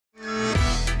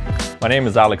My name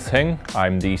is Alex Hing.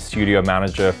 I'm the studio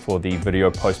manager for the video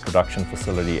post-production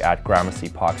facility at Gramercy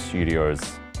Park Studios.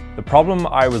 The problem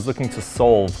I was looking to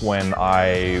solve when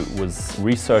I was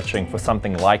researching for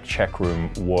something like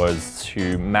Cheqroom was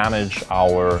to manage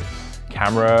our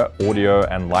camera, audio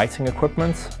and lighting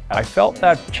equipment. I felt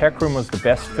that Cheqroom was the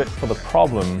best fit for the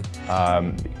problem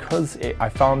because I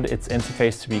found its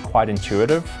interface to be quite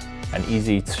intuitive and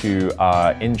easy to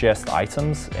ingest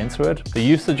items into it. The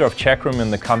usage of Cheqroom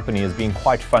in the company has been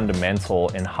quite fundamental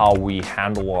in how we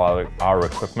handle our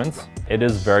equipment. It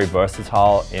is very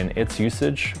versatile in its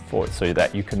usage so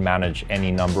that you can manage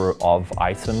any number of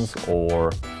items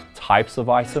or types of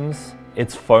items.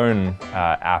 Its phone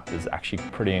app is actually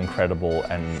pretty incredible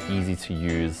and easy to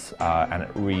use, and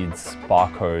it reads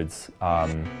barcodes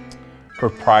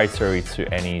proprietary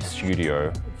to any studio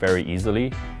very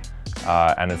easily.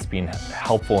 And it's been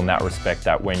helpful in that respect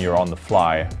that when you're on the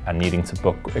fly and needing to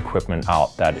book equipment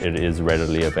out, that it is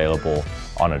readily available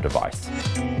on a device.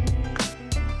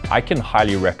 I can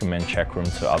highly recommend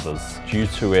Cheqroom to others due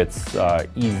to its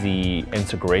easy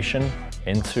integration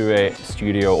into a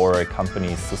studio or a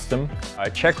company's system.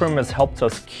 Cheqroom has helped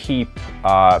us keep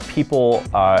people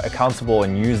accountable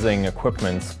in using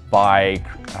equipment by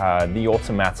the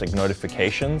automatic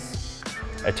notifications,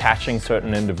 attaching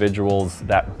certain individuals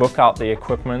that book out the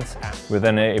equipment. We're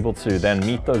then able to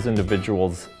meet those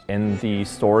individuals in the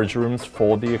storage rooms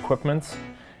for the equipment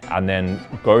and then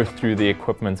go through the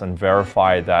equipment and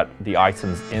verify that the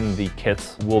items in the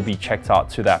kit will be checked out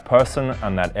to that person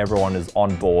and that everyone is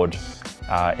on board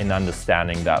in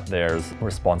understanding that there's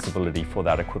responsibility for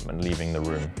that equipment leaving the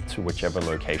room to whichever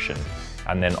location.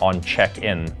 And then on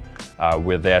check-in,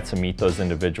 we're there to meet those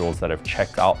individuals that have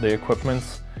checked out the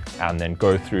equipment and then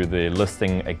go through the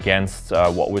listing against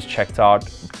what was checked out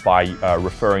by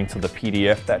referring to the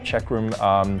PDF that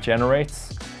Cheqroom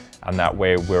generates. And that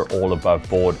way we're all above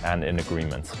board and in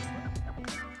agreement.